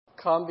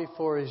come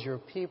before as your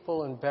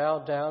people and bow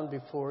down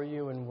before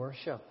you in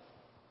worship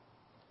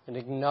and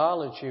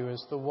acknowledge you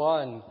as the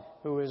one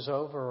who is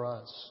over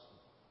us.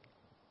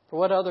 For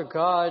what other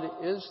God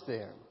is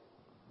there?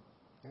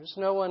 There's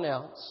no one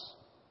else.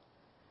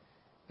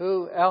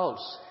 Who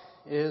else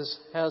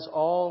has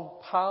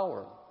all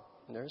power?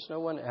 There's no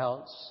one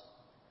else.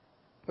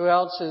 Who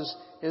else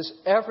is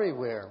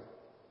everywhere,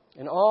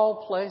 in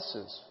all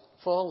places,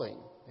 fully?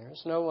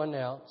 There's no one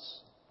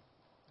else.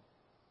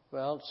 Who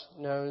else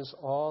knows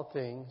all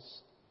things?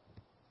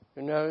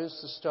 Who knows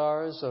the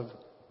stars of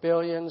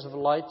billions of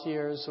light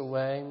years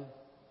away?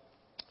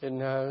 It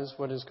knows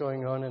what is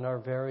going on in our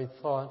very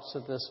thoughts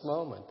at this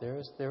moment.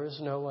 There is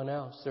no one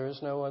else. There is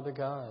no other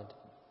God.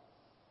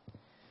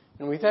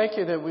 And we thank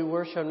you that we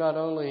worship not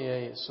only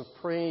a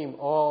supreme,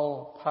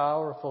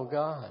 all-powerful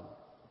God.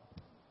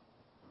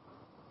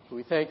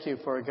 We thank you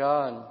for a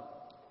God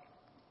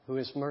who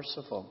is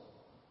merciful.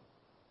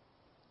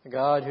 A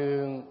God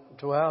who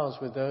dwells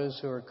with those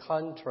who are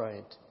contrite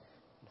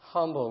and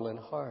humble in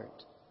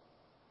heart.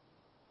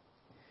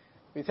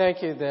 We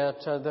thank you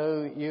that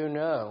though you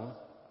know,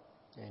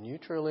 and you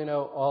truly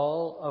know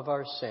all of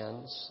our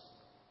sins,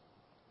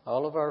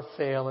 all of our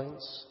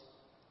failings,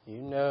 you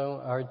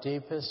know our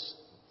deepest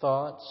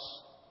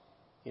thoughts,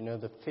 you know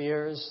the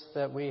fears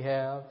that we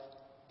have,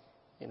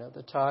 you know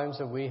the times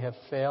that we have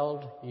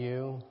failed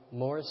you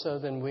more so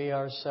than we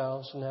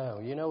ourselves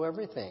know. You know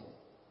everything.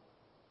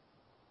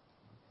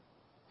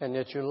 And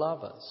yet you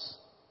love us.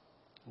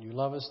 You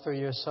love us through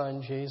your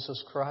Son,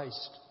 Jesus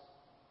Christ.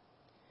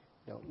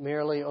 You don't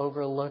merely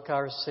overlook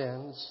our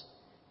sins.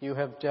 You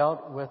have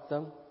dealt with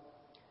them,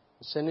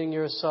 sending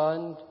your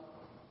Son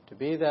to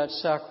be that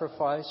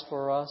sacrifice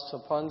for us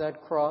upon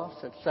that cross,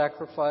 that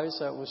sacrifice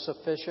that was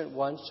sufficient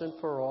once and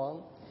for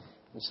all,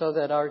 and so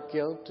that our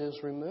guilt is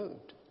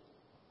removed.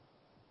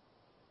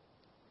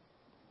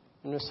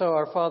 And so,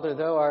 our Father,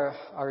 though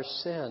our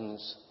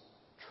sins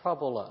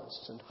trouble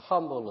us and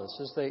humble us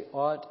as they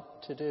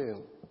ought to do,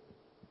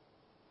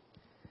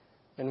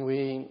 and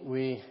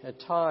we at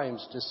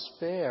times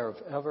despair of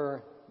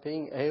ever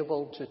being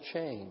able to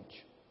change,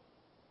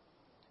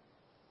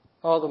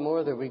 all the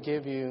more that we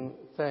give you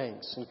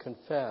thanks and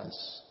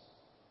confess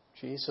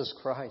Jesus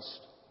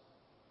Christ,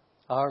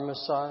 our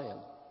Messiah,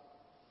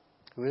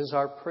 who is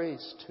our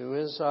priest, who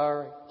is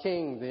our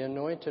King, the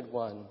Anointed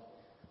One,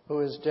 who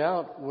has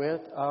dealt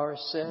with our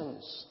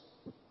sins.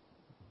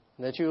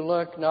 And that you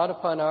look not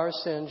upon our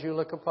sins, you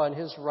look upon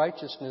His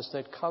righteousness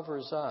that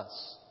covers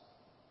us.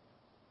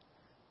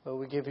 But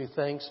we give you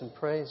thanks and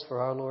praise for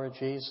our Lord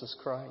Jesus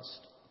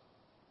Christ.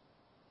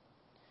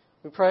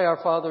 We pray,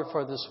 our Father,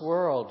 for this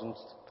world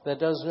that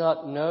does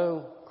not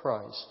know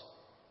Christ,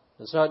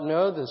 does not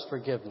know this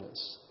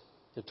forgiveness.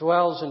 It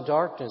dwells in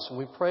darkness, and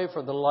we pray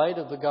for the light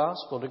of the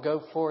gospel to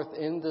go forth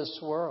in this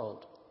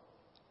world.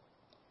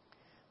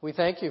 We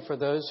thank you for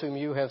those whom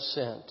you have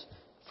sent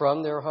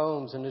from their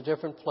homes into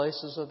different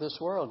places of this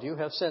world. You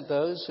have sent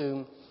those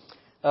who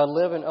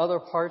live in other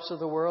parts of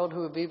the world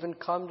who have even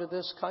come to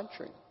this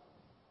country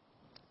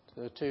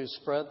to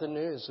spread the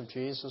news of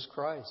Jesus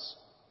Christ.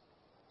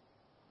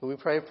 But we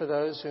pray for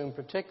those who in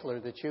particular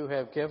that you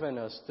have given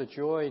us the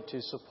joy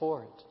to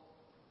support.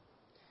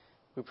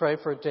 We pray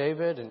for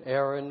David and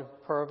Aaron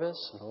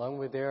Purvis, along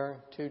with their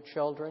 2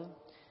 children.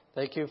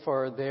 Thank you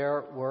for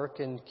their work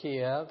in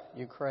Kiev,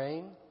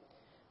 Ukraine.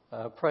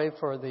 Pray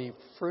for the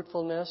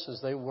fruitfulness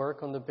as they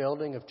work on the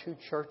building of 2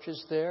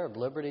 churches there, of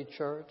Liberty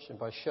Church and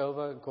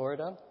Bashova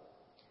Gorda.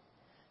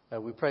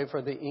 We pray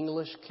for the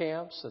English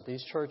camps that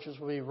these churches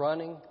will be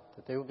running,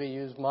 that they will be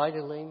used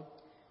mightily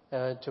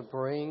to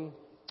bring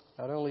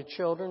not only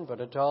children but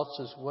adults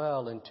as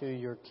well into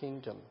your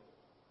kingdom.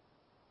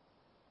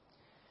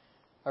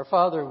 Our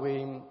Father,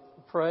 we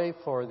pray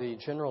for the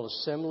General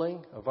Assembly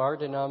of our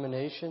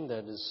denomination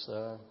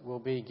that will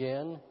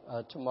begin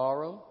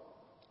tomorrow.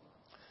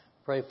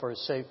 Pray for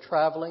safe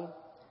traveling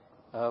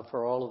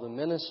for all of the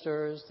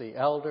ministers, the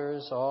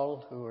elders,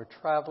 all who are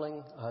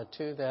traveling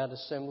to that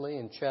assembly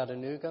in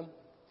Chattanooga.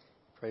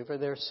 Pray for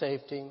their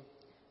safety.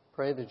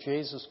 Pray that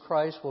Jesus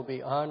Christ will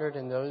be honored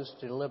in those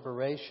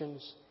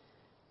deliberations,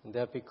 and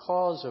that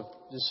because of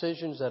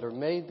decisions that are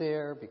made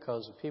there,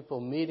 because of people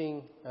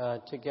meeting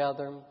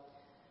together,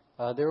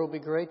 there will be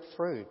great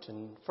fruit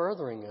and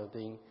furthering of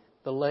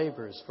the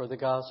labors for the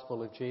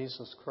gospel of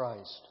Jesus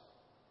Christ.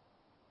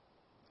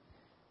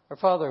 Our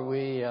Father,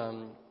 we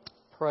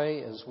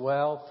pray as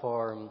well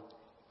for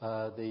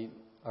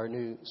our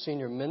new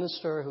senior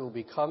minister who will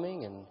be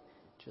coming in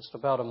just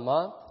about a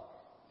month.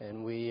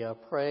 And we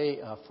pray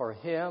for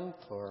him,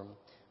 for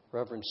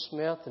Reverend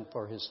Smith, and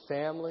for his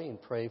family, and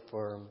pray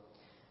for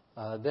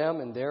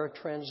them and their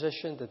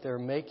transition that they're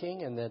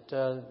making, and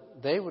that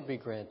they would be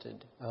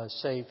granted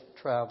safe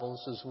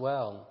travels as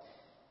well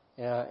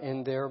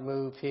in their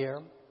move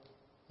here.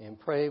 And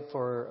pray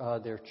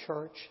for their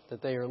church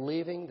that they are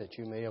leaving, that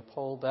you may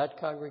uphold that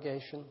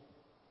congregation.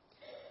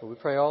 But we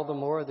pray all the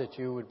more that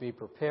you would be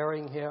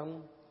preparing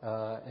him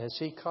as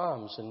he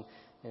comes and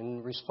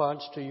in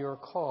response to your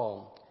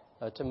call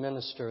to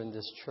minister in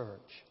this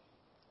church.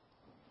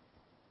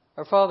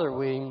 Our Father,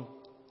 we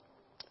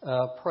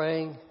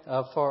pray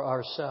for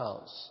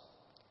ourselves.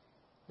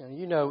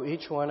 You know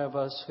each one of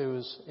us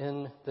who's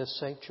in this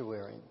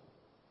sanctuary.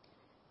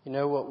 You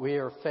know what we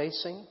are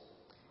facing.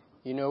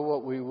 You know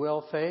what we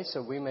will face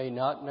that we may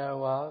not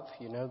know of.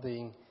 You know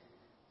the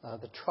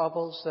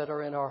troubles that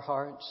are in our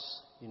hearts.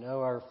 You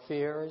know our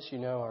fears. You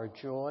know our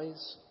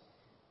joys.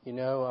 You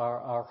know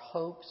our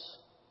hopes.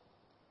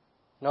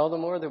 And all the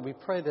more that we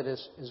pray that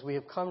as we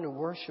have come to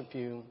worship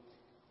you,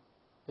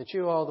 that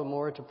you all the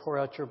more to pour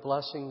out your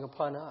blessing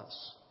upon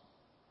us.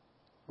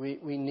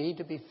 We need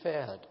to be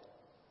fed.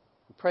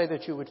 We pray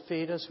that you would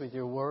feed us with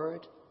your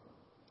word.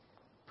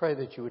 Pray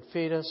that you would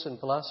feed us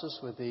and bless us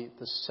with the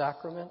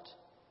sacrament,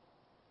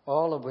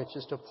 all of which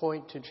is to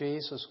point to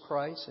Jesus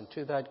Christ and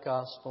to that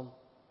gospel.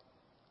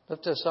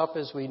 Lift us up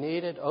as we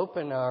need it.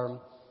 Open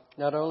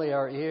not only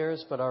our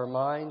ears but our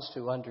minds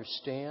to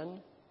understand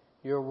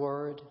your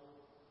word,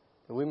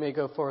 that we may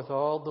go forth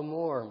all the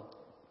more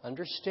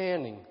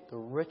understanding the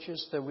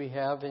riches that we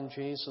have in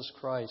Jesus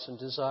Christ and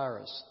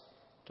desirous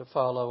to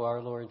follow our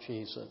Lord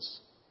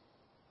Jesus.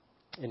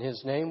 In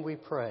His name we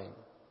pray.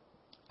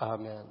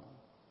 Amen.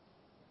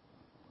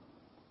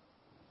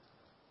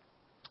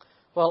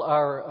 Well,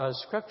 our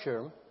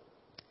scripture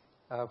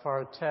for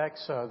our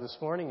text this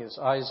morning is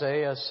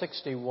Isaiah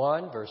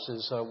 61,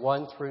 verses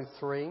 1 through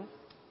 3.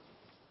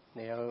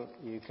 Now,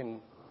 you can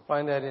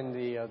find that in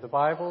the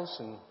Bibles,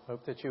 and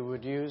hope that you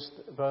would use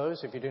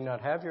those if you do not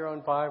have your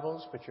own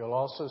Bibles, but you'll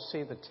also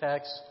see the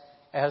text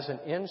as an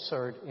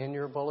insert in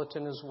your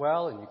bulletin as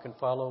well, and you can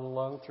follow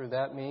along through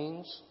that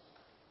means.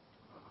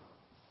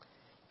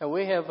 And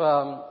we have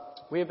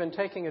been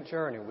taking a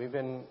journey. We've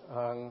been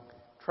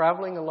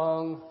traveling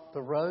along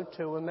the road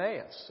to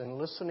Emmaus and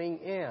listening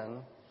in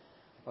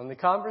on the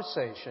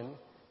conversation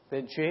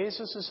that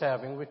Jesus is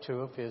having with two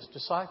of His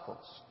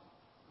disciples.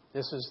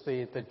 This is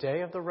the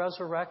day of the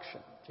resurrection.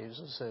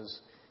 Jesus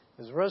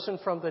is risen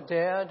from the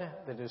dead.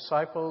 The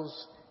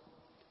disciples,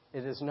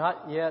 it is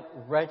not yet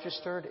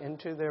registered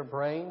into their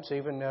brains,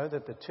 even though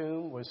that the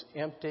tomb was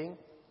empty.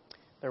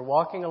 They're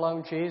walking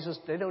along Jesus.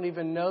 They don't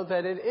even know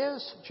that it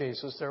is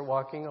Jesus. They're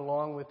walking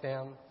along with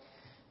Him.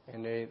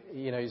 And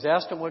He's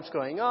asked them what's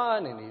going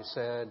on, and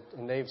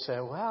they've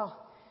said, well,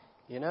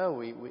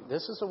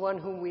 this is the one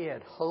whom we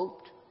had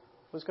hoped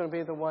was going to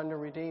be the one to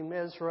redeem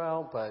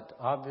Israel, but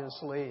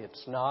obviously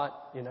it's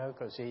not,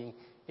 because he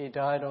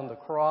died on the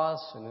cross,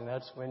 and then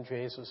that's when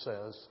Jesus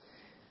says,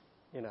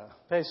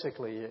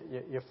 basically,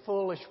 you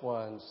foolish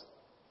ones,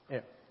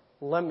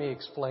 let me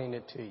explain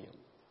it to you.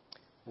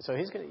 And so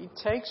he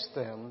takes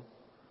them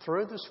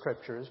through the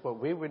Scriptures, what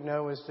we would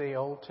know as the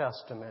Old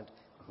Testament,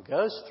 and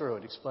goes through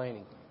it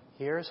explaining,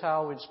 here's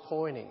how it's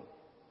pointing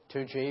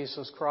to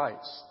Jesus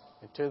Christ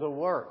and to the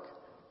work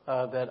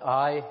that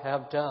I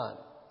have done.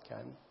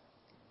 Okay?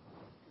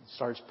 It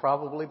starts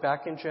probably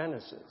back in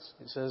Genesis.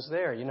 It says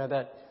there,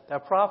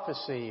 that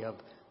prophecy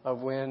of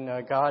when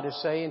God is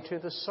saying to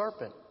the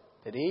serpent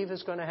that Eve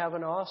is going to have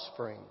an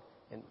offspring,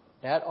 and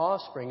that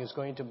offspring is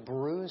going to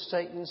bruise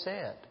Satan's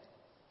head.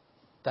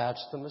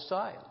 That's the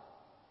Messiah.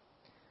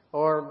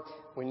 Or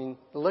when you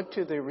look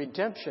to the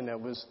redemption that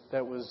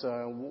was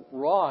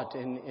wrought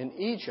in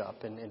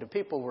Egypt, and the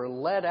people were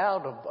led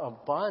out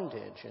of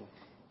bondage,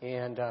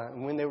 and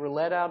when they were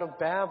led out of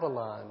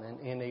Babylon,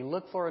 and they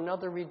looked for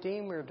another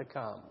Redeemer to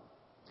come.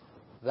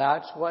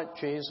 That's what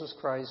Jesus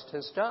Christ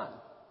has done.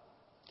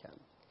 Okay.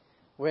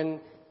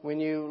 When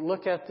you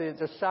look at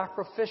the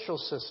sacrificial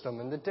system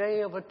and the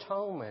Day of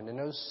Atonement, and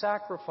those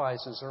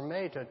sacrifices are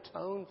made to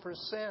atone for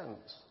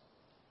sins,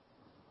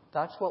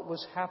 that's what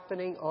was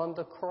happening on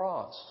the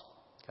cross.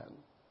 Okay.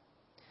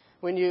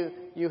 When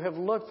you have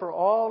looked for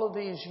all of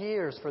these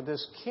years for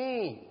this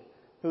King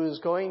who is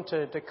going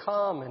to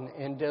come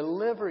and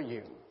deliver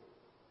you,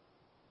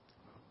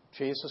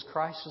 Jesus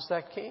Christ is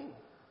that King.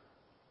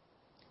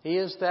 He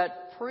is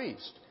that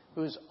priest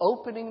who's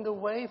opening the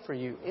way for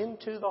you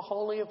into the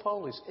Holy of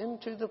Holies,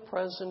 into the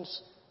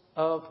presence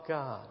of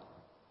God.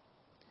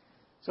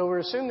 So we're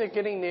assuming they're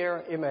getting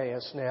near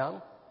Emmaus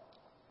now.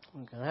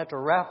 I'm going to have to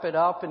wrap it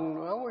up, and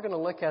we're going to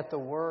look at the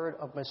word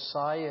of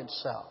Messiah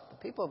itself. The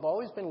people have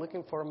always been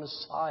looking for a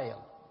Messiah.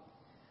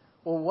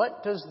 Well,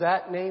 what does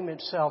that name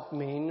itself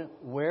mean?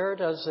 Where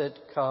does it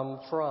come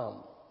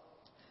from?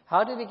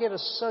 How did it get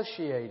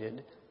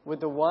associated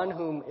with the one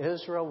whom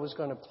Israel was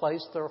going to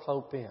place their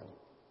hope in?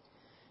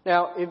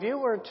 Now, if you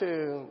were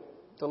to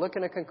look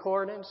in a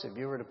concordance, if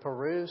you were to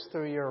peruse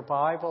through your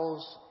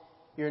Bibles,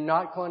 you're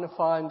not going to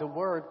find the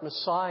word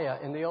Messiah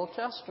in the Old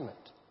Testament.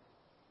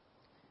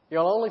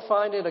 You'll only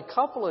find it a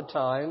couple of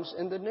times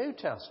in the New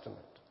Testament.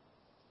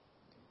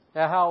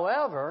 Now,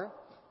 however,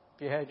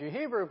 if you had your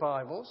Hebrew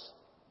Bibles,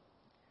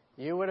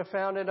 you would have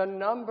found it a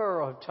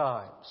number of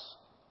times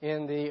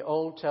in the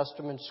Old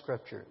Testament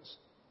Scriptures.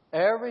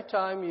 Every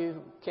time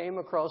you came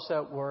across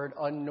that word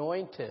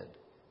anointed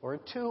or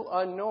to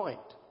anoint,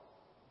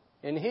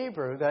 in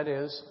Hebrew, that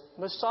is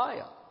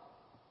Messiah.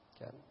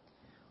 Okay.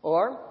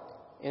 Or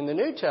in the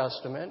New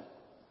Testament,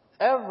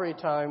 every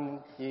time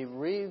you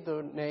read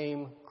the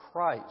name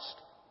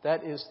Christ,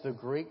 That is the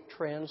Greek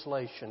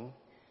translation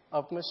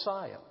of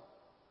Messiah.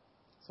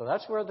 So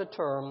that's where the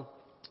term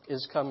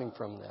is coming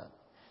from that.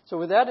 So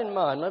with that in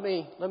mind, let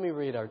me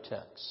read our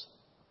text.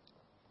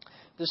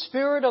 The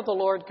Spirit of the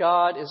Lord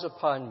God is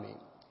upon me,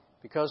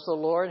 because the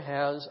Lord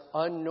has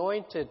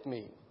anointed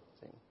me.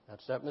 See,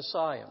 that's that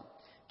Messiah.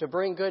 To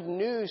bring good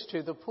news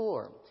to the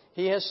poor.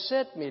 He has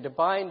sent me to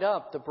bind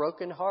up the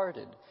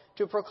brokenhearted,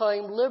 to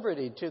proclaim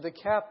liberty to the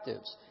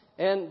captives,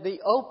 and the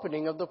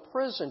opening of the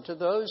prison to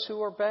those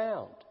who are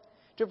bound,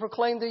 to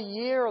proclaim the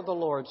year of the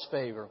Lord's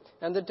favor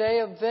and the day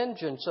of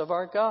vengeance of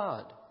our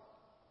God,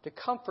 to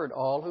comfort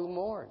all who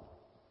mourn,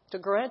 to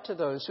grant to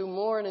those who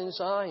mourn in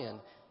Zion,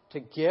 to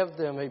give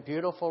them a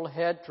beautiful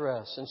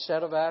headdress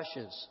instead of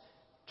ashes,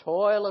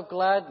 toil of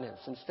gladness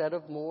instead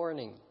of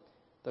mourning,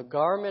 the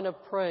garment of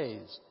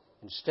praise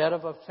instead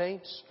of a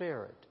faint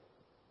spirit,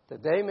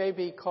 that they may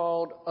be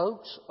called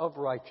oaks of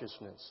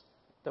righteousness,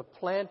 the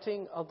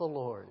planting of the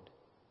Lord,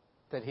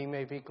 that He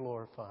may be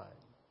glorified.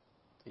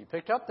 You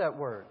picked up that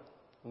word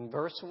in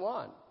verse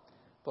 1.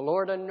 The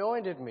Lord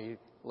anointed me,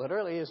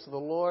 literally is the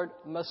Lord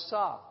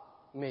Messiah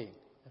me.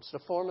 It's the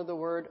form of the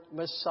word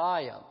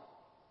Messiah.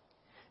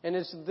 And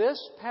it's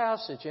this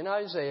passage in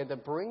Isaiah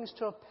that brings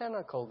to a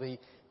pinnacle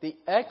the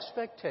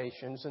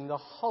expectations and the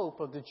hope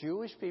of the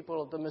Jewish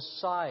people of the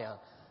Messiah,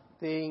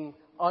 the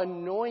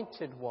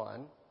Anointed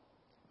One,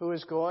 who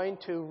is going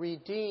to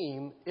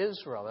redeem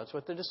Israel. That's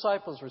what the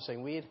disciples were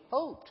saying. We had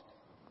hoped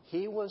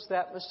He was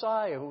that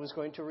Messiah who was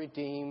going to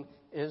redeem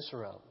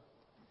Israel.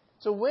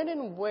 So when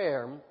and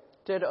where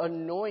did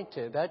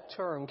anointed, that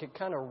term, get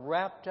kind of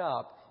wrapped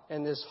up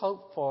in this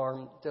hope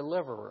for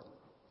deliverer?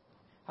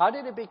 How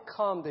did it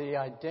become the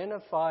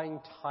identifying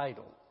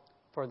title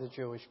for the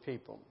Jewish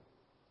people?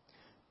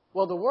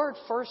 Well, the word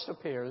first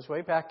appears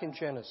way back in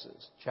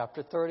Genesis,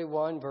 chapter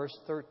 31, verse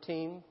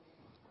 13.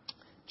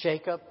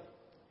 Jacob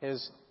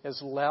has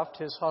left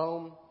his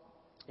home.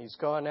 He's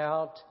gone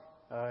out.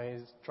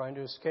 He's trying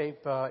to escape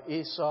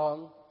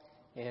Esau.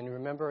 And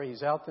remember,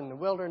 he's out in the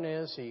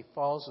wilderness. He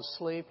falls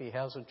asleep. He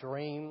has a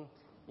dream.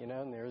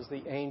 And there's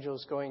the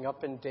angels going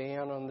up and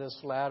down on this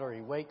ladder.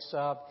 He wakes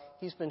up.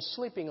 He's been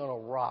sleeping on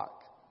a rock.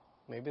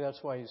 Maybe that's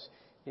why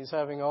he's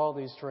having all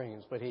these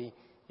dreams. But he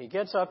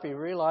gets up. He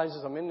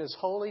realizes, I'm in this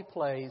holy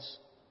place.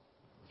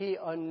 He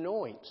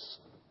anoints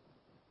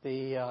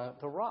the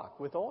rock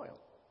with oil.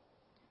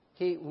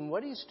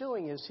 What he's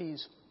doing is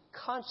he's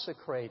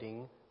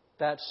consecrating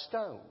that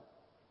stone.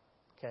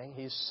 Okay?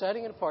 He's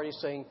setting it apart. He's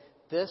saying,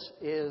 this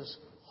is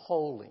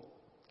holy.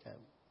 Okay?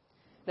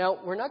 Now,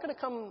 we're not going to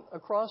come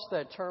across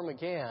that term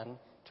again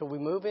till we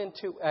move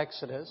into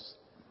Exodus.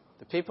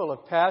 The people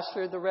have passed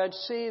through the Red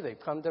Sea. They've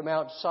come to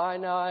Mount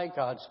Sinai.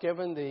 God's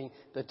given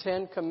the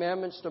Ten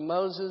Commandments to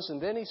Moses.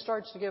 And then He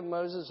starts to give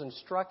Moses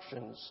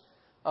instructions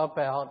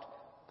about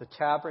the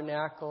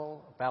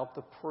tabernacle, about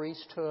the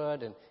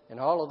priesthood, and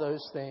all of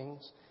those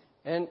things.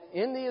 And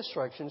in the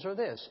instructions are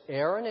this.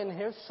 Aaron and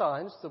his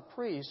sons, the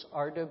priests,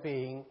 are to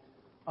be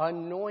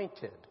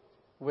anointed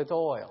with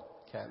oil.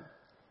 Okay?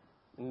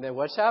 And then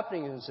what's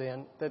happening is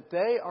then that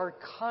they are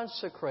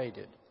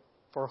consecrated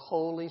for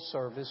holy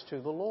service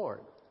to the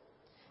Lord.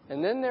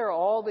 And then there are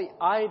all the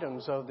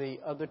items of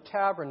the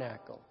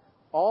tabernacle.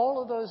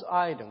 All of those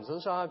items,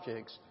 those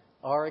objects,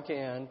 are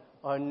again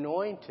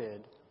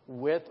anointed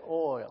with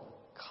oil,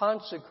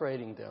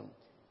 consecrating them,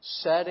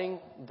 setting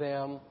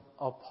them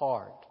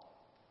apart.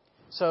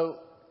 So,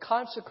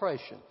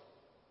 consecration,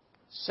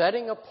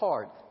 setting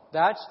apart,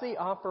 that's the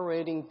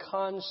operating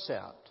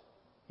concept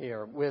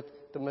here with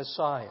the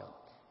Messiah.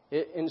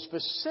 And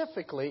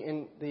specifically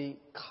in the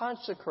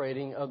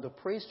consecrating of the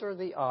priest or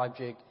the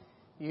object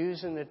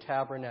used in the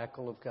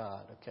tabernacle of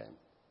God. Okay.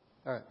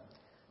 All right.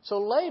 So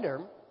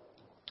later,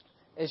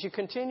 as you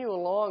continue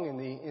along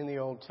in the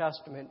Old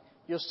Testament,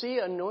 you'll see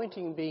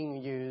anointing being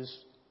used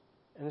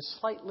in a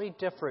slightly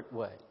different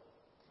way.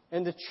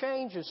 And the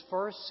change is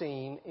first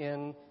seen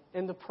in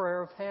the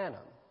prayer of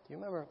Hannah. Do you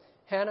remember?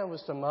 Hannah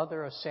was the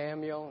mother of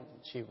Samuel.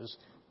 And she was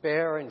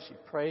barren. She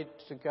prayed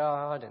to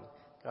God, and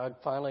God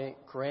finally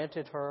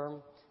granted her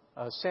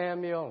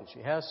Samuel, and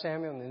she has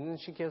Samuel, and then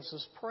she gives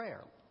this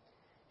prayer.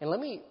 And let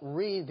me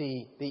read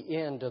the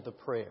end of the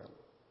prayer.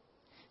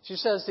 She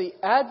says, the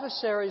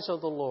adversaries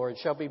of the Lord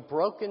shall be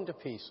broken to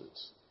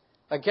pieces.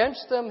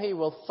 Against them He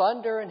will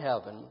thunder in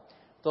heaven.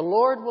 The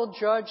Lord will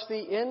judge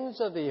the ends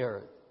of the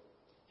earth.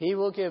 He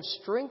will give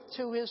strength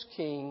to His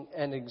king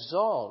and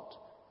exalt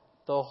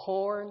the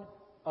horn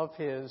of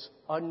His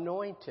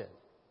anointed.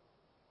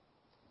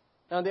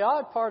 Now, the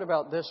odd part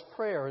about this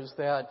prayer is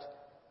that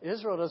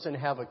Israel doesn't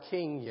have a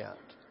king yet.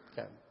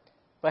 Okay.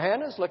 But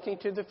Hannah's looking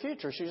to the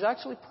future. She's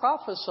actually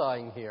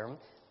prophesying here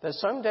that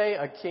someday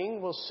a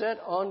king will sit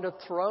on the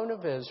throne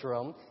of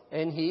Israel,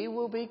 and he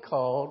will be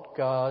called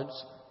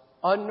God's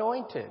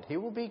anointed. He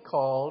will be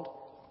called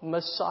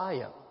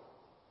Messiah.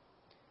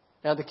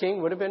 Now, the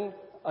king would have been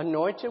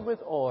anointed with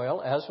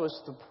oil, as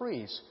was the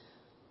priest.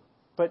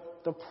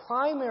 But the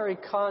primary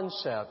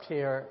concept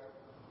here,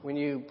 when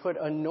you put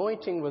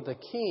anointing with a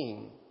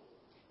king,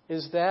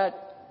 is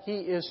that he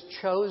is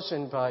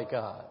chosen by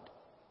God.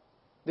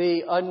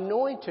 The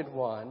Anointed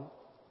One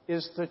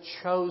is the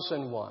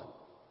chosen one.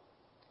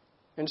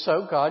 And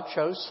so God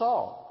chose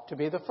Saul to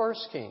be the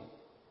first king.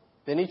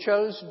 Then He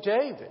chose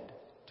David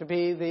to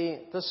be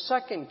the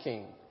second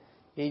king.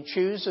 He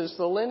chooses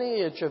the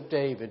lineage of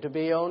David to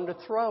be on the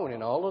throne,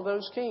 and all of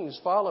those kings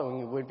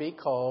following would be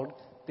called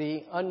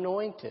the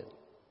Anointed.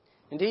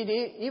 Indeed,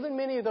 even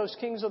many of those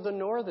kings of the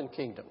northern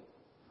kingdom,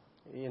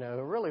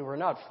 really were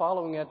not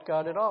following at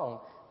God at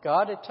all.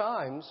 God at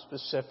times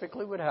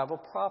specifically would have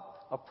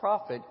a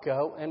prophet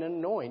go and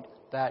anoint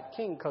that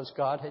king because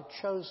God had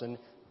chosen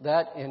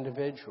that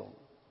individual.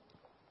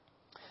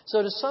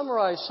 So to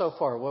summarize so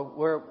far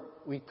where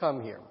we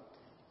come here,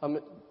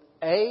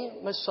 a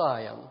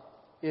Messiah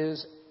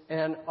is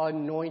an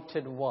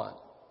anointed one.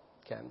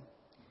 Okay?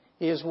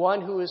 He is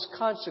one who is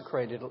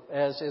consecrated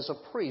as is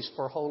a priest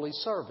for holy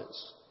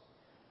service.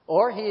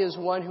 Or he is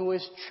one who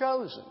is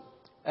chosen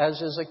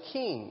as is a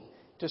king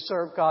to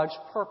serve God's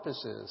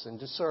purposes and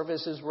to serve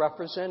as His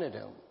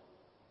representative.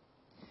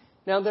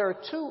 Now there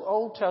are two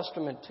Old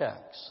Testament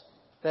texts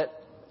that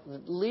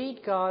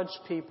lead God's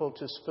people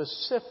to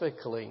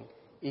specifically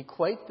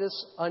equate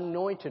this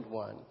anointed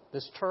one,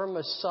 this term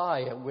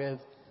Messiah, with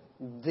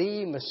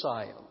the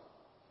Messiah,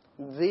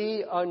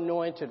 the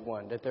anointed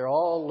one that they're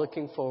all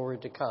looking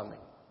forward to coming.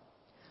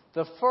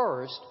 The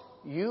first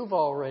you've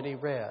already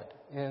read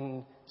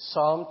in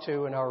Psalm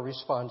 2 in our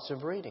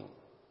responsive reading.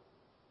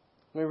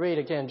 Let me read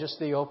again just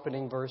the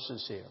opening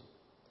verses here.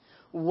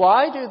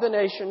 Why do the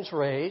nations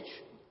rage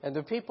and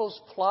the peoples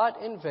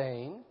plot in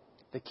vain?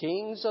 The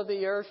kings of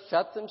the earth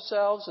shut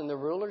themselves and the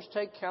rulers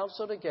take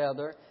counsel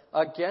together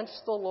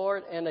against the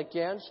Lord and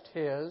against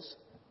His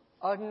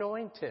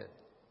anointed,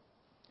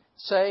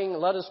 saying,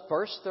 let us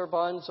burst their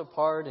bonds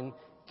apart and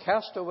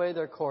cast away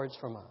their cords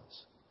from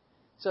us.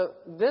 So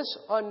this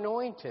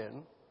anointed,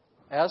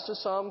 as the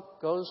psalm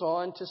goes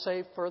on to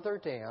say further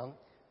down,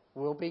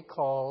 will be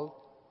called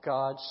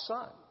God's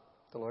Son.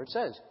 The Lord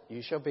says,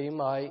 you shall be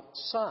my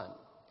son.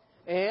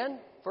 And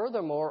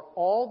furthermore,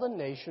 all the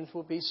nations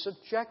will be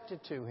subjected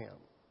to Him.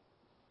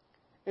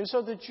 And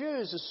so the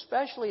Jews,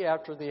 especially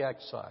after the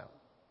exile,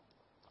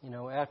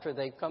 after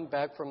they come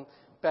back from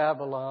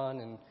Babylon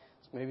and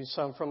maybe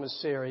some from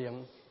Assyria,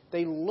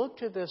 they look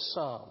to this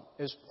psalm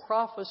as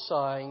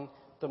prophesying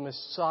the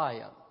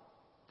Messiah,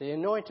 the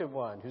Anointed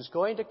One, who's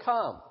going to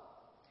come.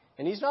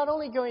 And He's not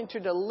only going to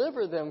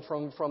deliver them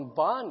from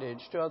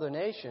bondage to other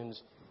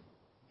nations,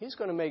 He's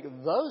going to make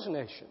those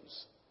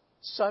nations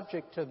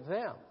subject to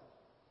them.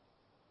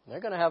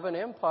 They're going to have an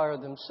empire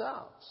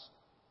themselves.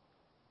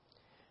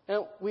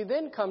 Now, we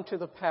then come to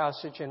the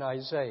passage in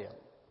Isaiah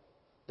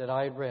that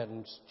I had read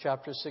in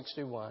chapter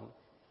 61.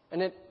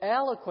 And it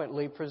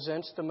eloquently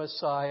presents the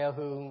Messiah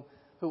who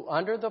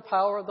under the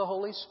power of the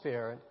Holy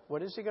Spirit,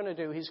 what is He going to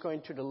do? He's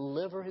going to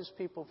deliver His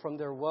people from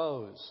their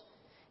woes.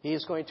 He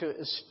is going to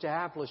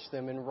establish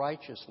them in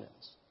righteousness.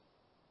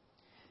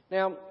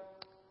 Now,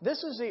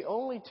 this is the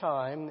only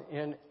time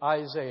in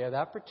Isaiah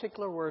that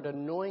particular word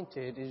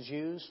anointed is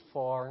used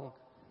for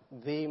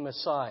the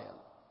Messiah.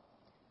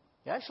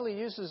 He actually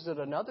uses it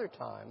another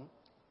time,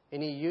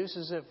 and He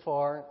uses it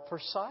for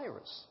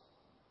Cyrus.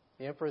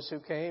 The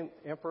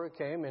emperor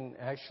came and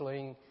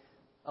actually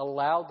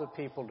allowed the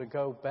people to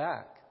go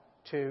back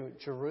to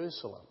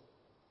Jerusalem.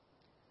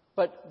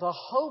 But the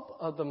hope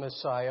of the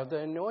Messiah, the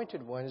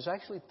Anointed One, is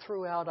actually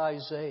throughout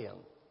Isaiah,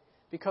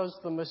 because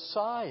the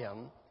Messiah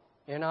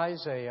in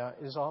Isaiah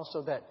is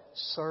also that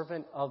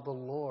servant of the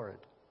Lord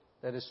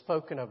that is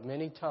spoken of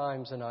many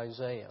times in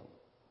Isaiah.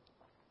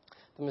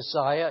 The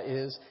Messiah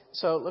is,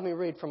 so let me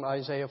read from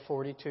Isaiah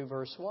 42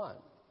 verse 1.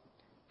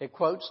 It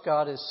quotes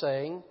God as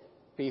saying,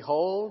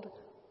 behold,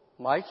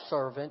 my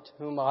servant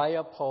whom I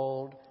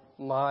uphold,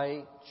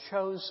 my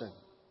chosen,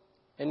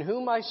 in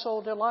whom my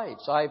soul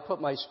delights. I have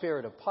put my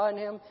spirit upon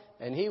him,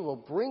 and he will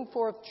bring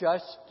forth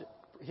justice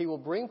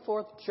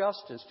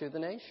to the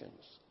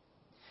nations.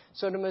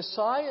 So the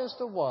Messiah is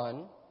the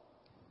one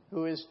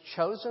who is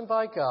chosen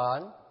by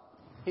God.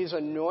 He's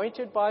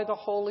anointed by the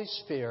Holy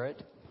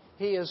Spirit.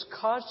 He is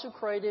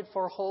consecrated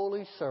for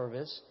holy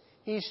service.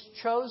 He's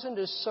chosen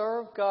to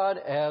serve God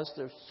as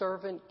the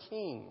servant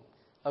king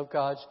of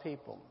God's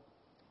people.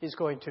 He's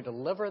going to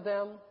deliver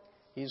them.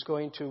 He's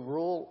going to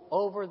rule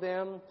over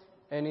them.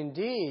 And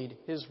indeed,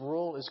 His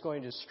rule is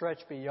going to stretch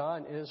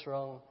beyond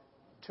Israel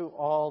to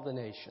all the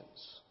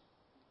nations.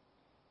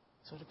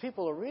 So the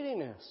people are reading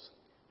this.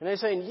 And they're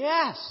saying,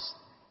 yes,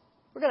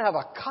 we're going to have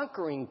a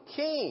conquering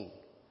king.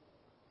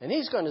 And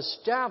He's going to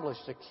establish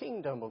the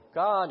kingdom of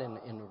God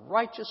in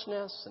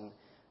righteousness. And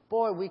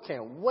boy, we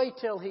can't wait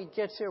till He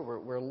gets here.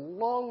 We're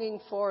longing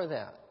for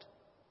that.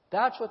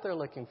 That's what they're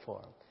looking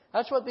for.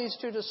 That's what these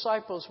two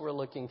disciples were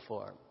looking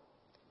for.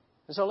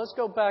 And so let's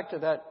go back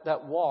to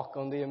that walk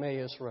on the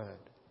Emmaus Road.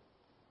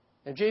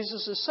 And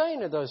Jesus is saying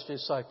to those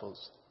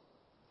disciples,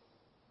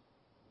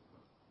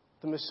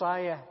 the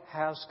Messiah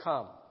has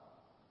come.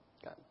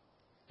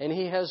 And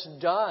He has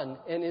done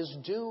and is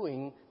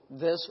doing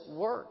this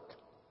work.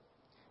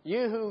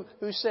 You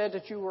who said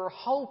that you were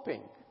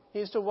hoping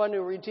He's the one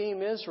who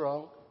redeemed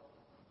Israel,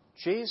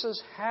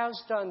 Jesus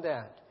has done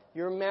that.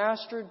 Your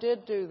master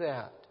did do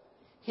that.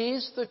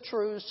 He's the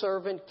true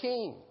servant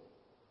king.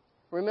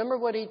 Remember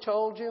what he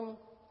told you?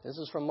 This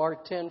is from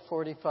Mark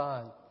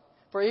 10:45.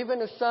 For even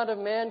the Son of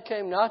Man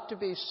came not to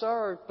be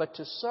served, but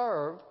to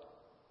serve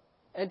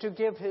and to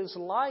give his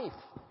life.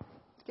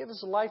 Give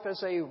his life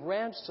as a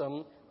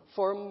ransom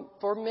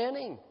for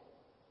many.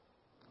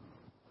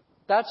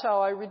 That's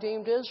how I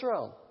redeemed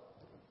Israel.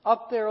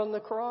 Up there on the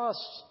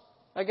cross.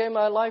 I gave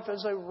my life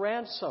as a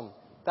ransom.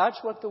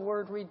 That's what the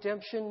word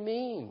redemption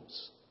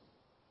means.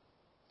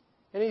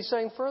 And he's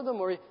saying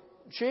furthermore,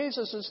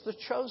 Jesus is the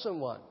chosen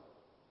one.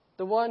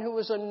 The one who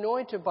was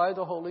anointed by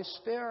the Holy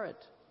Spirit.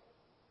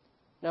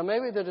 Now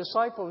maybe the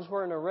disciples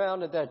weren't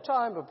around at that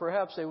time, but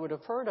perhaps they would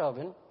have heard of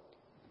him.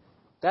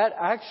 That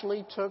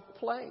actually took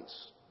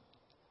place.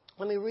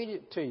 Let me read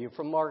it to you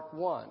from Mark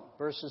 1,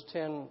 verses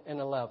 10 and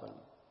 11.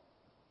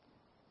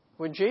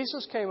 When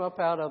Jesus came up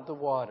out of the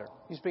water,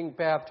 he's being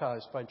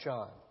baptized by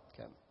John.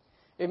 Okay.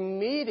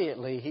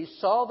 Immediately he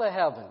saw the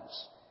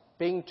heavens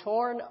being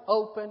torn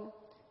open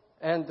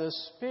and the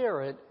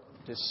Spirit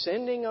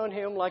descending on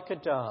him like a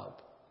dove.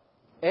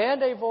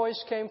 And a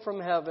voice came from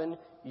heaven,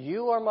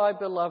 "You are my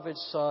beloved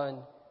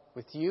Son.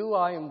 With you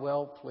I am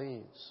well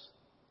pleased."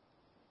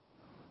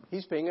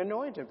 He's being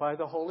anointed by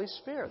the Holy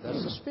Spirit.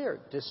 That's the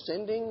Spirit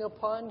descending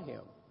upon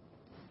him.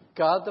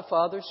 God the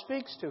Father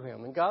speaks to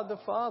him. And God the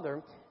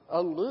Father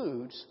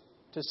alludes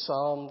to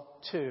Psalm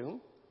 2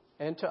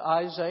 and to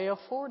Isaiah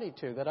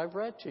 42 that I've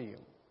read to you.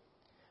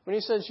 When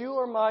he says, "You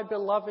are my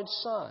beloved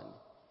Son,"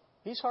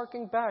 he's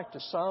harking back to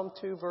Psalm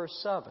 2 verse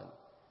 7,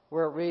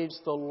 where it reads,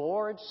 "The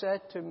Lord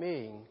said to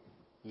me,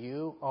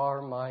 you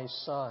are my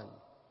Son."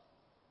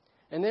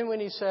 And then when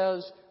he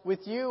says,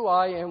 "With you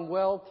I am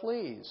well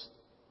pleased,"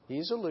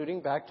 he's alluding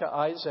back to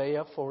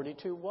Isaiah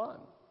 42:1,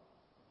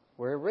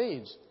 where it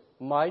reads,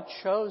 "My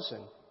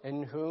chosen,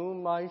 in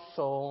whom my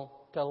soul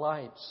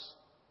delights."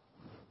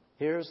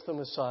 Here's the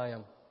Messiah.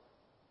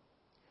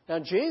 Now,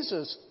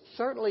 Jesus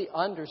certainly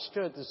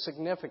understood the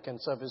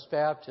significance of his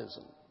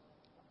baptism.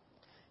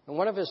 In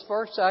one of his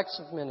first acts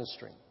of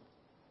ministry,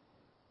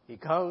 he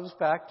goes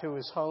back to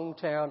his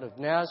hometown of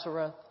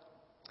Nazareth,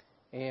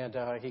 and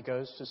he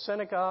goes to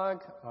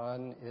synagogue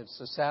on it's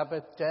the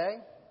Sabbath day.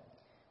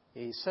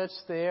 He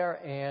sits there,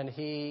 and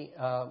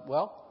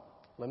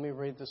let me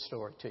read the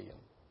story to you.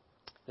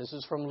 This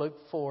is from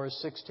Luke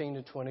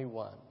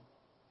 4:16-21.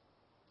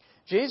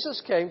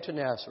 Jesus came to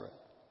Nazareth,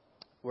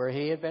 where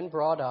he had been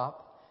brought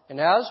up, and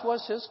as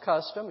was his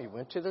custom, he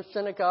went to the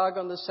synagogue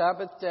on the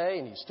Sabbath day,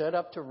 and he stood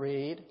up to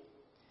read.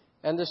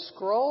 And the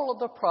scroll of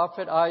the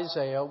prophet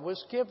Isaiah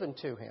was given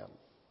to him.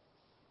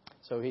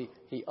 So he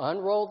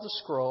unrolled the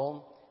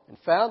scroll and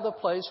found the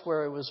place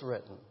where it was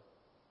written.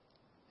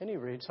 And he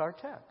reads our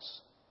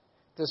text.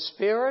 "The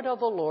Spirit of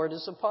the Lord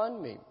is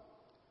upon me,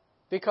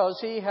 because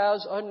he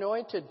has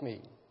anointed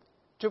me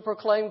to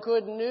proclaim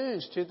good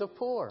news to the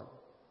poor.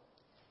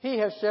 He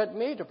has sent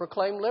me to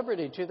proclaim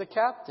liberty to the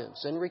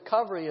captives and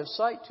recovery of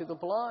sight to the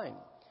blind,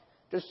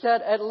 to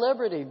set at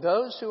liberty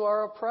those who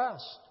are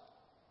oppressed,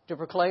 to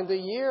proclaim the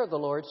year of the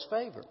Lord's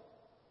favor."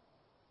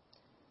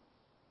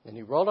 And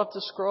he rolled up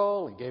the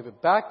scroll, he gave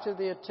it back to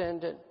the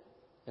attendant,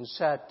 and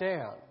sat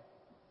down.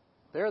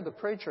 There the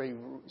preacher, he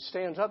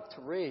stands up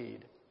to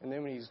read, and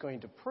then when he's going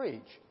to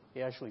preach,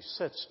 he actually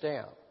sits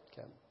down.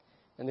 Okay?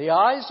 And the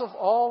eyes of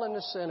all in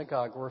the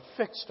synagogue were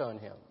fixed on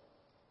him.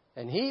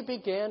 And he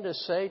began to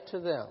say to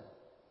them,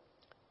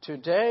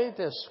 "Today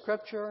this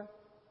scripture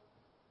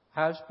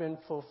has been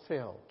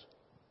fulfilled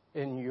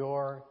in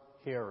your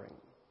hearing."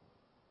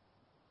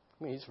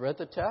 I mean, he's read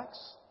the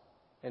text,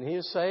 and he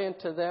is saying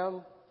to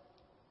them,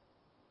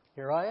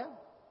 "Here I am.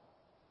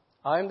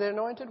 I am the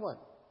Anointed One.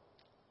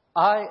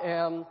 I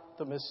am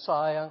the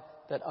Messiah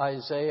that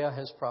Isaiah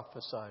has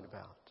prophesied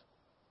about."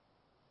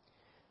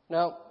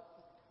 Now,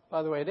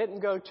 by the way, it didn't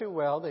go too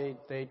well.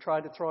 They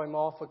tried to throw him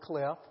off a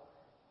cliff,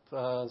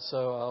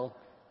 so I'll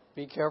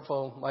be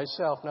careful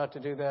myself not to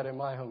do that in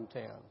my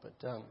hometown.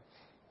 But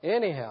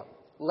anyhow,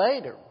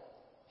 later,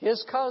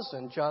 his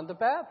cousin, John the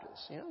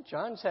Baptist.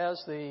 John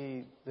has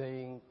the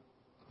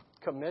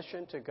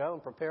commission to go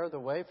and prepare the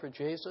way for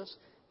Jesus.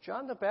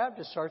 John the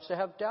Baptist starts to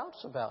have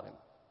doubts about him.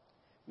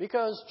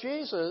 Because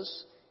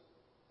Jesus,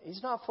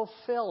 he's not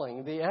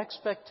fulfilling the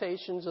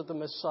expectations of the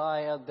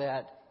Messiah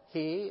that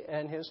he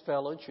and his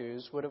fellow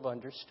Jews would have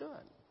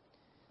understood.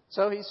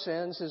 So he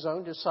sends his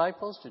own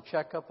disciples to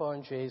check up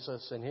on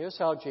Jesus. And here's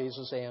how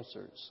Jesus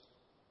answers.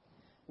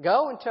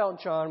 "Go and tell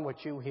John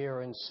what you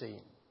hear and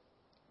see.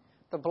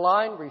 The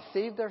blind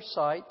receive their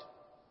sight,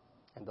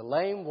 and the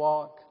lame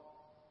walk.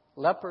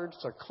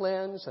 Lepers are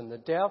cleansed, and the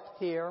deaf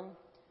hear,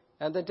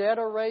 and the dead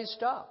are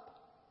raised up,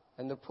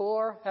 and the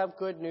poor have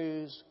good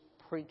news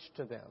preached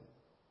to them."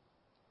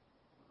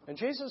 And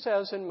Jesus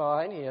has in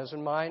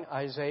mind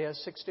Isaiah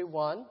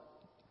 61.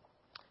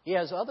 He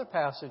has other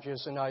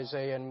passages in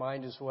Isaiah in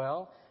mind as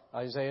well.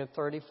 Isaiah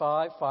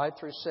 35,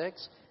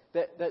 5-6,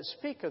 that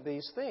speak of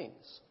these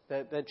things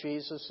that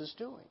Jesus is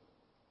doing.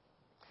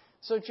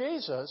 So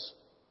Jesus,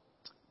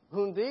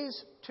 whom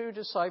these two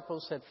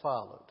disciples had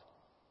followed,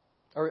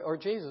 or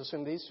Jesus,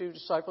 whom these two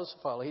disciples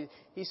follow,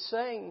 he's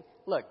saying,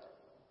 look,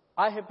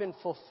 I have been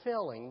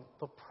fulfilling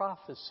the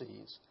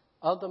prophecies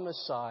of the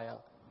Messiah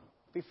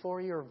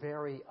before your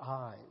very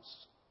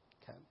eyes.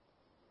 Okay?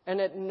 And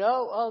at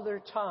no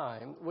other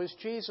time was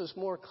Jesus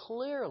more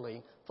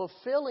clearly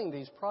fulfilling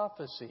these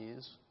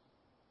prophecies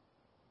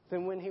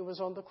than when he was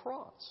on the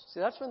cross. See,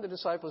 that's when the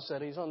disciples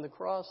said he's on the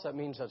cross. That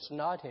means that's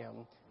not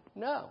him.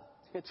 No,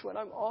 it's when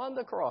I'm on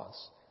the cross.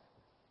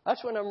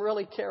 That's when I'm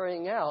really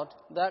carrying out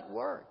that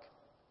work.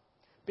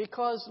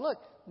 Because, look,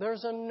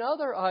 there's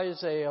another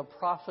Isaiah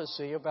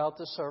prophecy about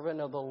the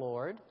servant of the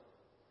Lord,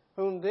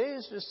 whom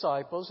these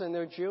disciples and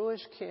their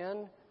Jewish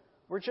kin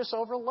were just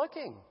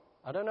overlooking.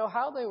 I don't know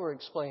how they were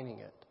explaining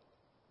it.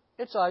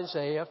 It's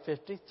Isaiah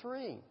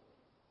 53,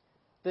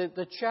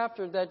 the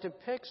chapter that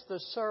depicts the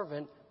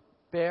servant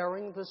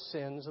bearing the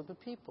sins of the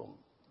people.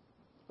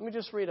 Let me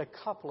just read a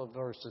couple of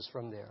verses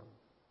from there.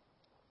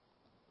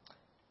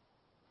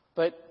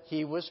 But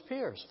he was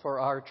pierced for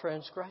our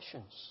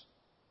transgressions.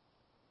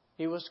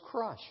 He was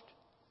crushed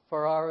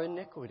for our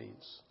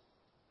iniquities.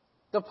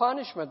 The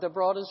punishment that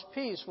brought us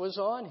peace was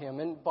on him,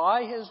 and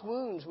by his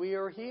wounds we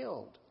are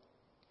healed.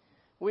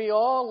 We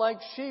all, like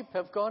sheep,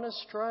 have gone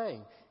astray.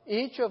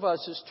 Each of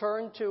us has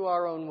turned to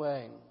our own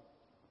way.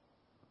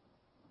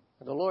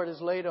 The Lord has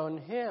laid on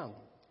him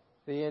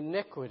the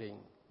iniquity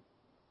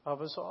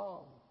of us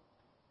all.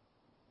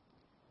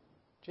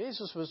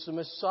 Jesus was the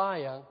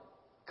Messiah,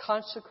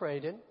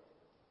 consecrated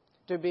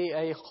to be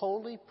a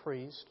holy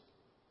priest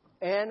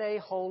and a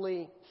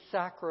holy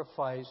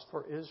sacrifice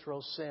for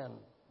Israel's sin.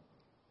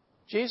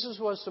 Jesus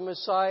was the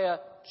Messiah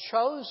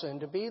chosen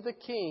to be the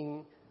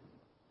king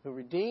who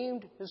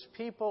redeemed his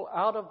people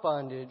out of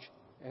bondage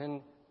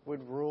and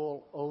would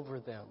rule over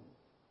them.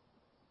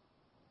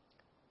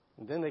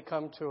 And then they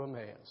come to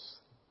Emmaus.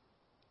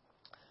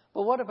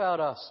 But what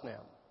about us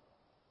now?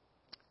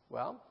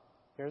 Well,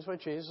 here's what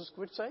Jesus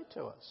would say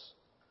to us.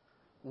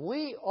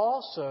 We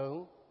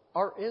also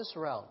are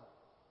Israel.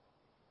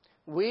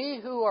 We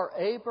who are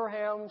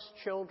Abraham's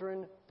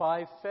children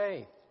by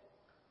faith.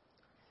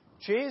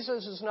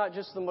 Jesus is not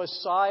just the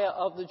Messiah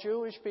of the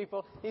Jewish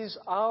people. He's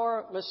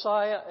our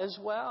Messiah as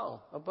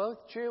well, of both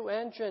Jew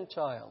and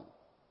Gentile.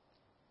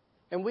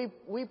 And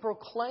we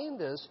proclaim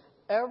this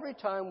every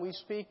time we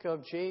speak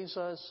of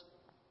Jesus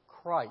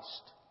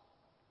Christ.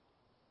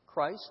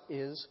 Christ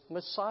is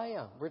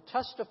Messiah. We're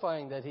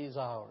testifying that He's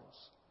ours.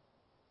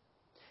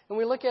 And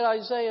we look at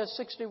Isaiah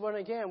 61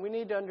 again. We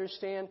need to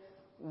understand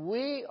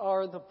we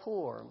are the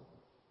poor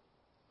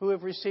who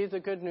have received the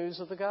good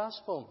news of the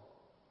gospel.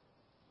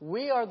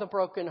 We are the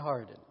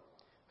brokenhearted,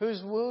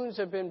 whose wounds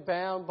have been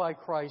bound by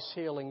Christ's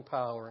healing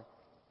power.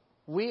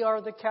 We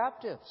are the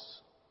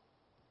captives,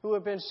 who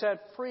have been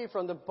set free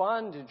from the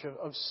bondage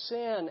of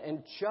sin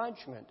and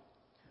judgment.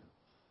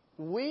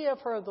 We have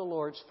heard the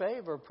Lord's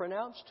favor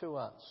pronounced to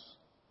us.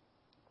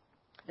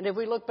 And if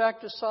we look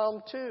back to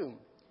Psalm 2,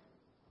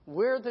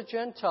 we're the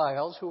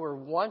Gentiles who were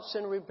once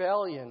in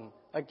rebellion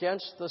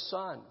against the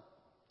Son,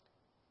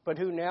 but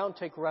who now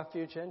take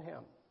refuge in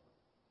Him.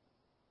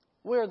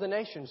 We are the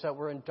nations that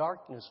were in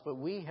darkness, but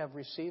we have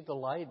received the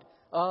light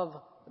of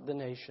the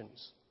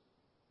nations.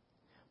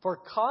 For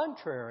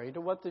contrary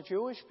to what the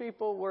Jewish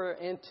people were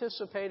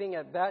anticipating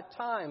at that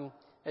time,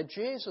 at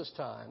Jesus'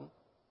 time,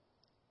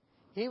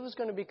 He was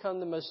going to become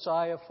the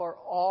Messiah for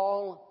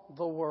all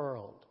the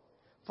world,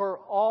 for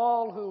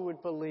all who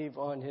would believe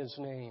on His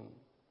name.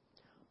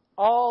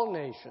 All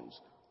nations,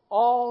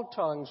 all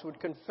tongues would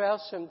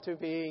confess Him to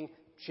be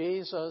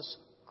Jesus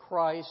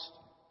Christ,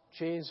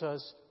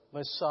 Jesus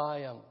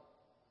Messiah.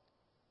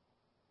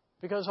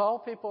 Because all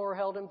people are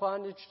held in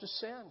bondage to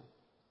sin.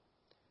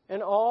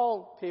 And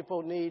all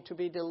people need to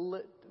be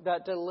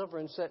that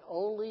deliverance that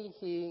only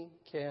He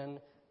can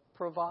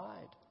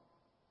provide.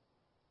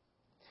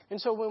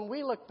 And so when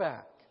we look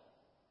back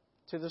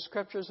to the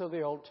scriptures of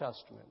the Old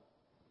Testament,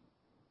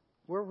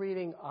 we're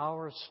reading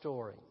our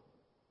story.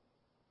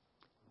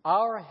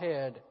 Our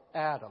head,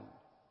 Adam,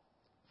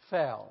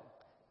 fell.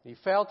 He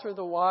fell through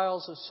the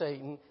wiles of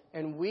Satan,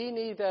 and we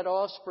need that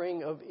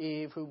offspring of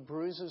Eve who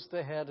bruises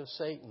the head of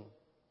Satan.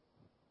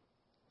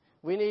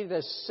 We need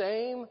the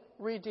same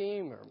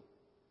Redeemer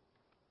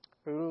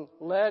who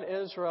led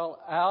Israel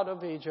out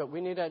of Egypt.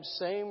 We need that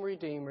same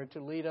Redeemer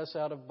to lead us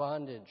out of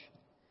bondage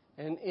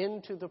and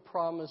into the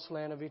promised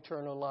land of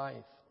eternal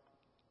life.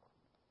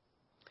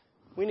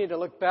 We need to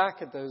look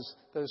back at those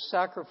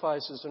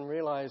sacrifices and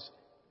realize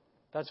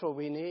that's what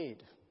we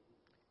need.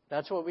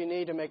 That's what we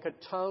need to make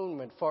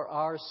atonement for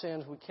our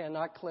sins. We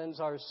cannot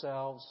cleanse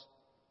ourselves.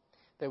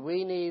 That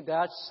we need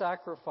that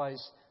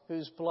sacrifice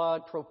whose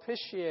blood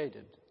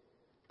propitiated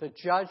the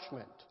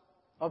judgment,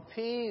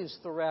 appeased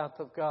the wrath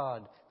of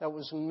God that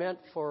was meant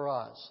for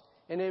us.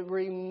 And it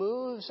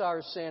removes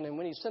our sin. And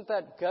when He sent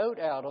that goat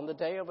out on the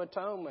Day of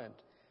Atonement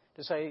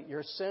to say,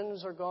 your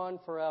sins are gone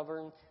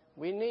forever,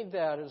 we need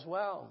that as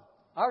well.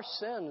 Our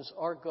sins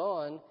are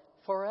gone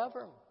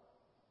forever.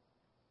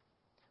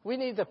 We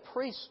need the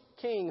priest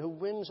king who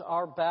wins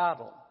our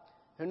battle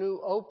and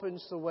who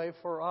opens the way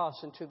for us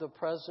into the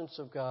presence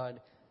of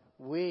God.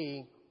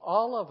 We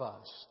all of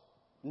us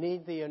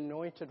need the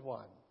Anointed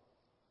One,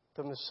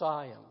 the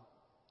Messiah.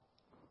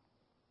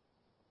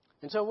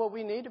 And so what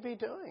we need to be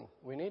doing,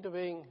 we need to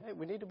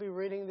be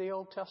reading the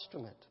Old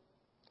Testament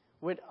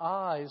with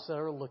eyes that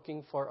are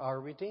looking for our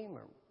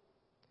Redeemer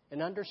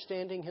and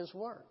understanding His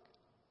work.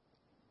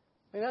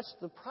 I mean, that's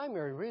the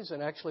primary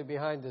reason actually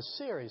behind this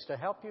series, to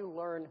help you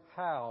learn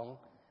how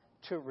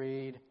to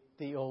read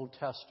the Old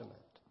Testament.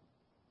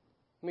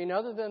 I mean,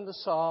 other than the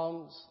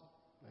Psalms,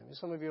 maybe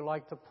some of you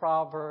like the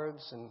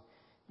Proverbs, and,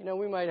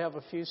 we might have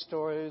a few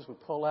stories we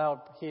pull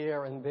out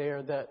here and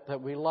there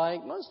that we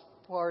like. Most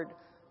part,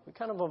 we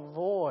kind of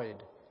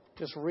avoid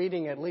just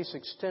reading, at least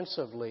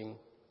extensively,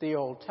 the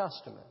Old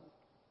Testament.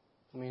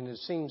 I mean, it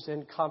seems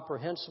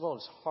incomprehensible.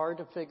 It's hard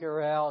to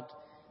figure out,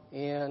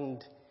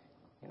 and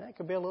it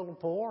can be a little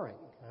boring.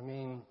 I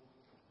mean,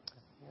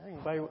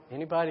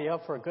 anybody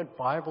up for a good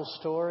Bible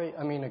story?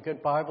 I mean, a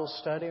good Bible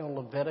study on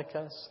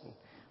Leviticus, and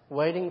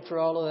wading through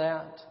all of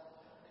that.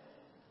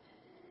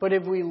 But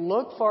if we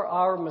look for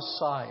our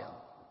Messiah,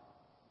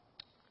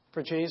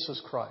 for Jesus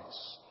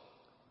Christ,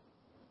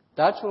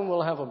 that's when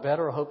we'll have a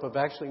better hope of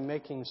actually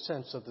making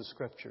sense of the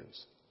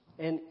Scriptures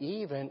and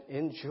even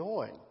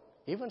enjoy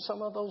even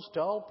some of those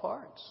dull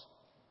parts.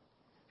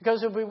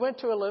 Because if we went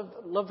to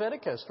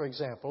Leviticus, for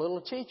example,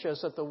 it'll teach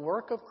us that the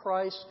work of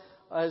Christ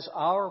as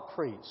our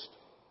priest,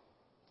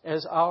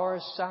 as our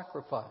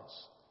sacrifice,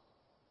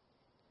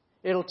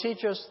 it'll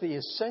teach us the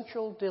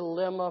essential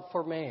dilemma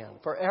for man,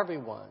 for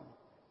everyone.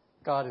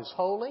 God is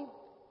holy,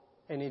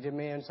 and He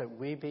demands that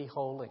we be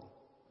holy.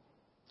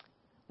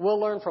 We'll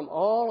learn from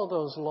all of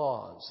those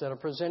laws that are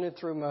presented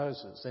through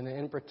Moses, and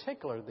in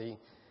particular the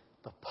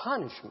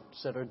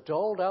punishments that are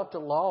doled out to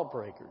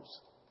lawbreakers,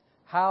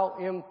 how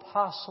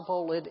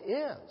impossible it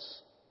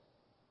is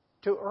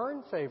to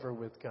earn favor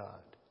with God,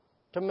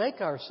 to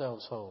make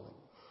ourselves holy.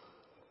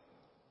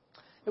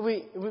 If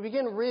we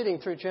begin reading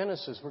through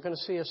Genesis, we're going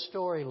to see a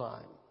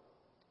storyline.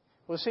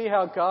 We'll see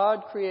how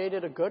God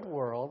created a good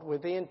world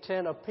with the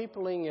intent of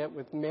peopling it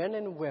with men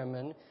and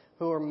women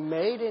who are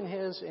made in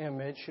His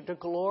image to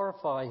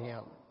glorify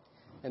Him.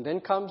 And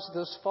then comes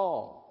this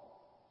fall.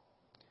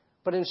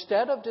 But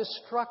instead of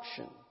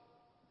destruction,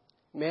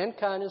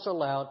 mankind is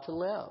allowed to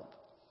live.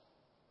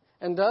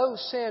 And though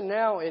sin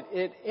now,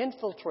 it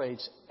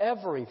infiltrates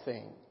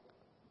everything.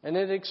 And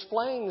it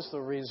explains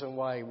the reason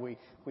why we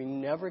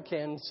never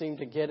can seem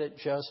to get it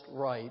just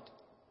right.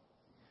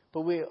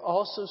 But we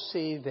also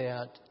see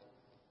that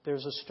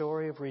there's a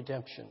story of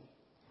redemption.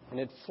 And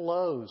it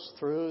flows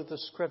through the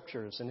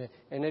Scriptures.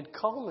 And it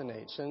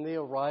culminates in the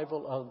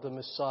arrival of the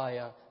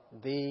Messiah,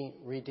 the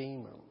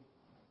Redeemer.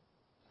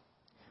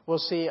 We'll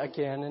see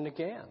again and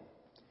again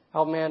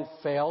how man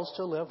fails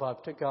to live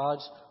up to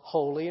God's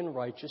holy and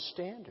righteous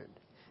standard.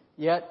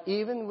 Yet,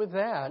 even with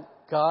that,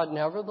 God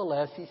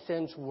nevertheless, He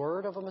sends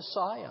word of a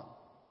Messiah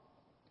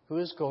who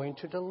is going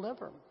to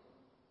deliver.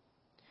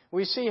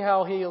 We see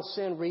how He'll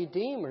send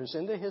redeemers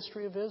in the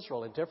history of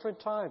Israel at different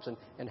times,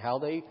 and how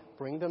they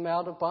bring them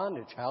out of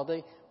bondage, how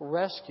they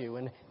rescue,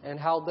 and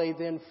how they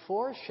then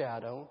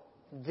foreshadow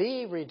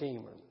the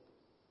Redeemer.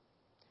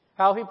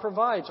 How He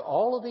provides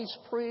all of these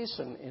priests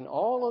and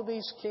all of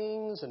these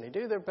kings, and they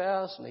do their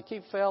best, and they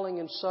keep failing,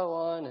 and so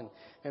on,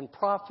 and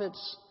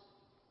prophets.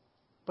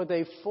 But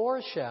they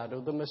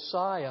foreshadow the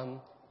Messiah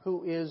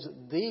who is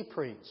the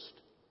priest,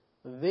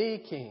 the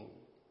king,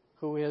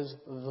 who is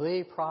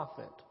the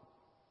prophet.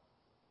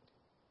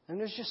 And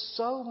there's just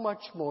so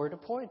much more to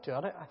point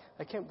to.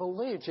 I can't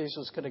believe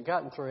Jesus could have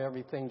gotten through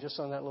everything just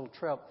on that little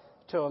trip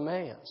to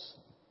Emmaus.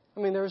 I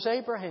mean, there's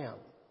Abraham,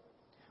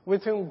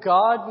 with whom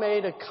God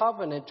made a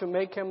covenant to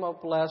make him a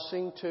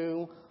blessing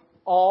to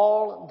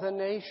all the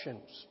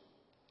nations.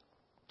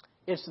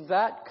 It's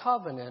that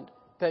covenant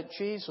that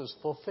Jesus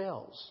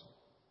fulfills.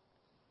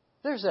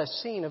 There's that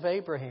scene of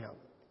Abraham.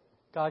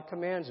 God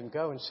commands him,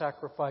 go and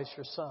sacrifice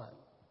your son.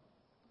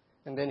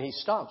 And then He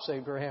stops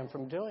Abraham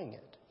from doing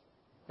it.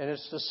 And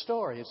it's the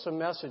story, it's the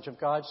message of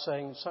God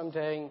saying,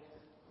 someday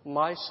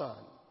my son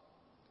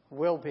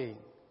will be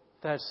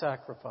that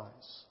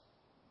sacrifice.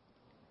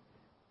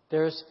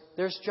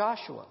 There's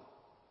Joshua.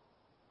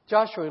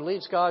 Joshua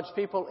leads God's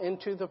people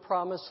into the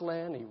promised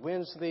land. He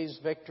wins these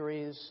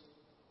victories.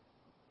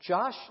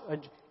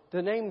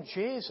 The name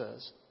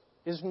Jesus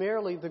is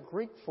merely the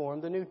Greek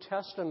form, the New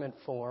Testament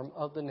form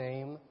of the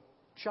name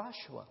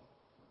Joshua.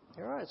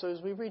 All right, so as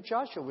we read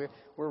Joshua,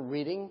 we're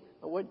reading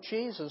what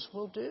Jesus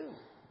will do.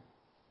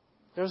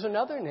 There's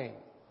another name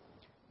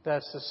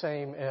that's the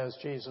same as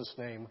Jesus'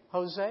 name,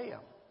 Hosea,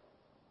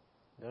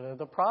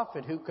 the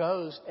prophet who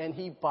goes and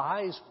he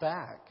buys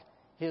back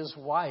his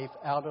wife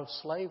out of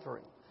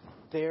slavery.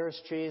 There's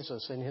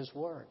Jesus in His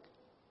work.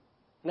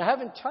 And I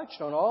haven't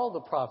touched on all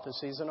the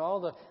prophecies and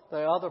all the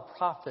other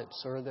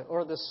prophets or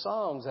the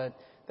Psalms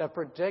that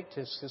predict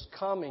His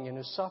coming and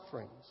His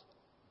sufferings.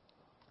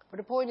 But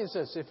the point is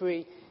this: if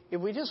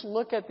we just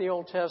look at the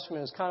Old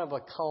Testament as kind of a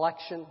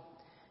collection,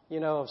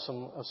 of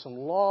some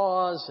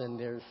laws, and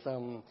there's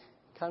some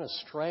kind of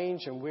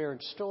strange and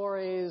weird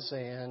stories,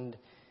 and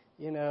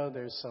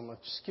there's some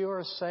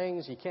obscure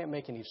sayings you can't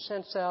make any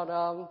sense out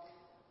of,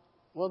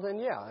 well then,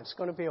 yeah, it's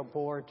going to be a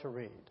bore to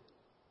read.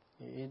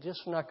 You're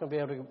just not going to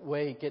be able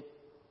to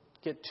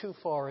get too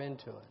far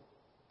into it.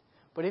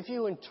 But if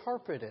you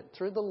interpret it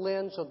through the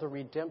lens of the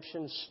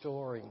redemption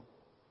story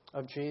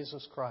of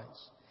Jesus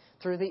Christ,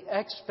 through the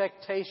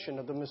expectation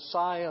of the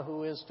Messiah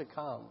who is to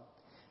come,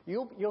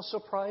 you'll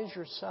surprise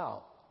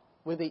yourself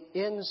with the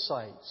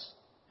insights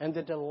and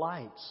the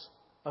delights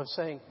of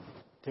saying,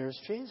 there's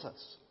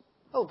Jesus.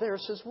 Oh,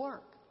 there's His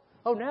work.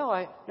 Oh,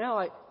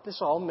 now this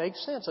all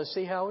makes sense. I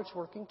see how it's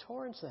working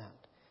towards that.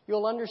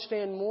 You'll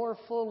understand more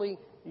fully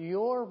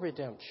your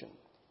redemption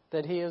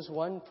that He has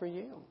won for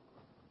you.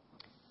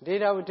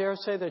 Indeed, I would dare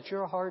say that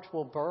your heart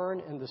will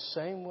burn in the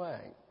same way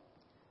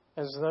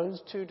as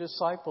those two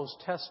disciples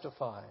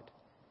testified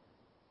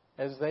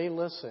as they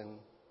listened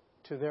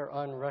to their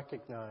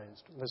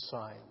unrecognized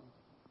Messiah.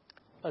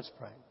 Let's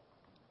pray.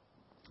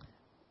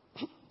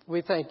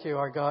 We thank you,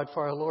 our God,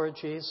 for our Lord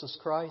Jesus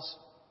Christ,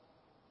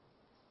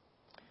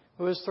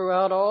 who is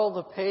throughout all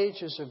the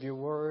pages of your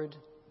word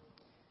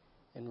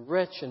in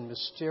rich and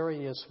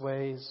mysterious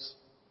ways.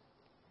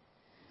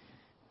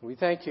 We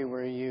thank you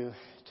where you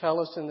tell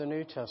us in the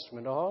New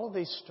Testament all of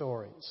these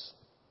stories,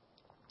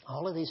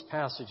 all of these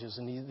passages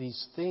and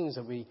these things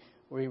that we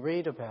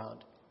read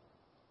about,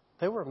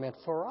 they were meant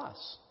for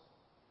us.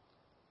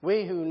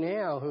 We who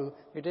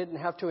didn't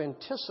have to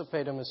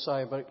anticipate a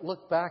Messiah, but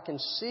look back and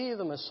see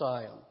the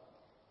Messiah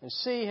and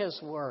see His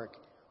work.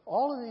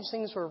 All of these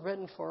things were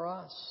written for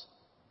us.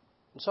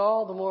 And so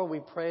all the more we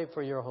pray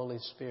for your Holy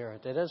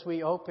Spirit, that as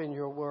we open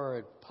your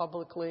word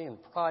publicly and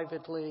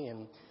privately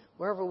and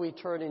wherever we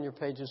turn in your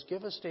pages,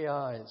 give us the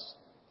eyes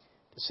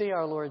to see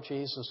our Lord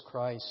Jesus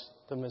Christ,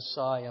 the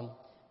Messiah,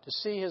 to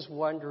see His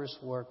wondrous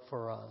work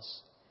for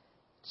us.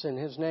 It's in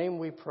His name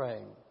we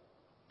pray.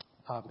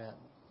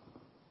 Amen.